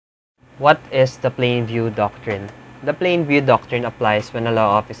What is the Plain View Doctrine? The Plain View Doctrine applies when a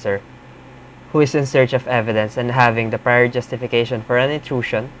law officer who is in search of evidence and having the prior justification for an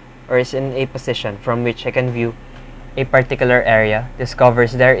intrusion or is in a position from which he can view a particular area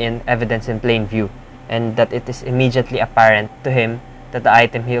discovers therein evidence in plain view, and that it is immediately apparent to him that the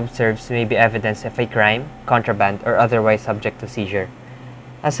item he observes may be evidence of a crime, contraband, or otherwise subject to seizure.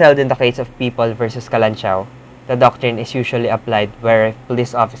 As held in the case of People versus Kalanchao, the doctrine is usually applied where a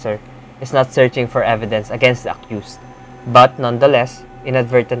police officer is not searching for evidence against the accused, but nonetheless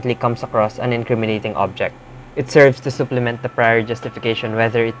inadvertently comes across an incriminating object. It serves to supplement the prior justification,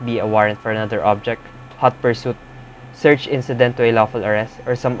 whether it be a warrant for another object, hot pursuit, search incident to a lawful arrest,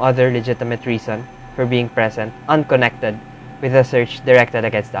 or some other legitimate reason for being present unconnected with the search directed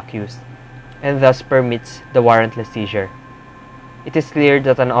against the accused, and thus permits the warrantless seizure. It is clear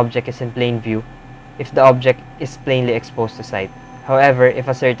that an object is in plain view if the object is plainly exposed to sight. However, if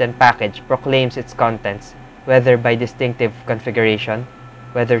a certain package proclaims its contents, whether by distinctive configuration,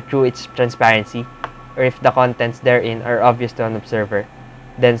 whether through its transparency, or if the contents therein are obvious to an observer,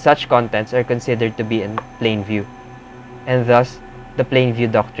 then such contents are considered to be in plain view, and thus the plain view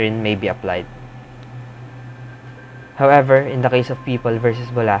doctrine may be applied. However, in the case of People versus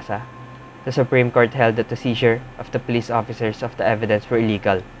Bolasa, the Supreme Court held that the seizure of the police officers of the evidence were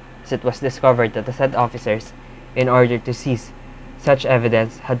illegal, as it was discovered that the said officers, in order to seize such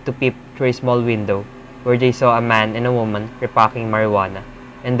evidence, had to peep through a small window where they saw a man and a woman repacking marijuana,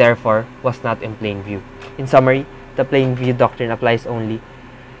 and therefore was not in plain view. In summary, the plain view doctrine applies only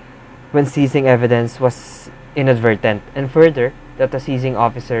when seizing evidence was inadvertent, and further, that the seizing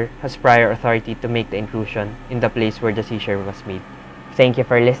officer has prior authority to make the intrusion in the place where the seizure was made. Thank you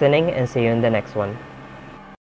for listening, and see you in the next one.